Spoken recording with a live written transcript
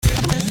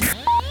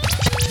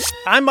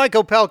I'm Mike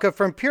Opelka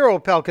from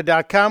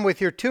PureOpelka.com with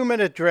your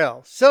 2-minute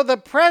drill. So the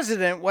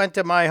president went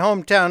to my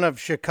hometown of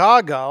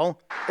Chicago.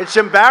 It's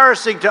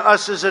embarrassing to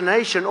us as a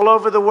nation. All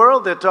over the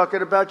world, they're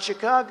talking about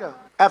Chicago.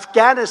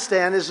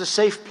 Afghanistan is a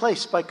safe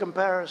place by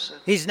comparison.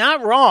 He's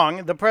not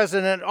wrong. The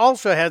president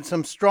also had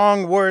some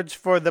strong words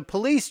for the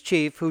police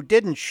chief who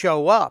didn't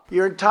show up.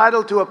 You're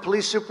entitled to a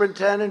police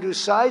superintendent who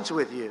sides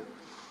with you,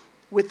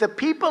 with the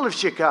people of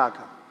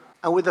Chicago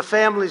and with the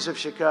families of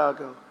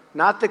Chicago,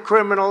 not the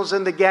criminals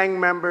and the gang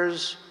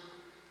members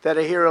that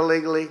are here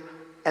illegally,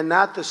 and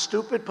not the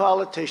stupid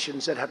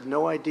politicians that have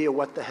no idea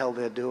what the hell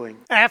they're doing.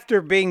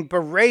 After being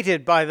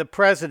berated by the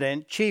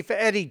president, Chief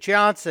Eddie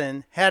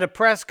Johnson had a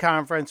press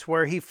conference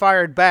where he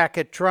fired back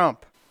at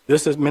Trump.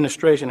 This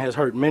administration has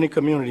hurt many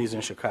communities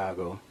in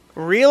Chicago.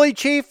 Really,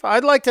 Chief?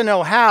 I'd like to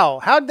know how.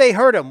 How'd they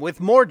hurt him?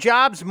 With more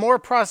jobs, more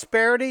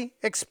prosperity?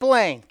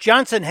 Explain.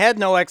 Johnson had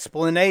no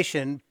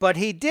explanation, but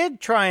he did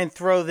try and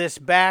throw this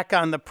back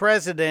on the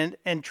president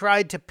and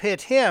tried to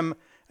pit him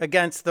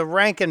against the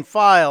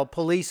rank-and-file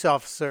police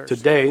officers.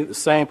 Today, the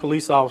same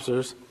police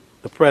officers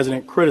the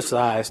president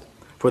criticized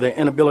for their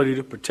inability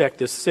to protect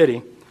this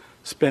city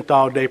spent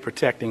all day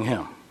protecting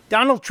him.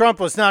 Donald Trump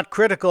was not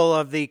critical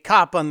of the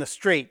cop on the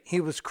street.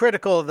 He was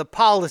critical of the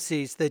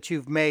policies that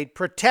you've made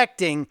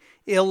protecting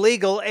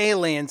illegal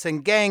aliens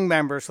and gang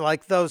members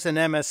like those in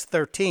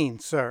MS-13,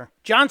 sir.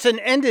 Johnson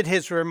ended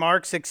his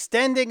remarks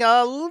extending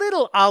a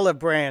little olive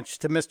branch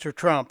to Mr.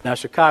 Trump. Now,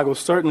 Chicago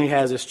certainly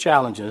has its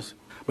challenges,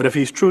 but if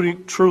he's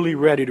truly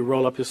ready to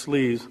roll up his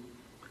sleeves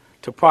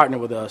to partner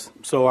with us,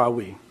 so are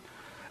we,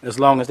 as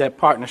long as that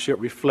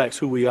partnership reflects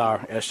who we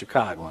are as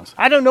Chicagoans.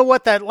 I don't know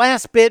what that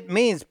last bit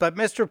means, but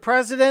Mr.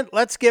 President,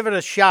 let's give it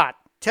a shot.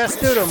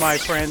 Testudo, my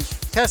friends.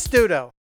 Testudo.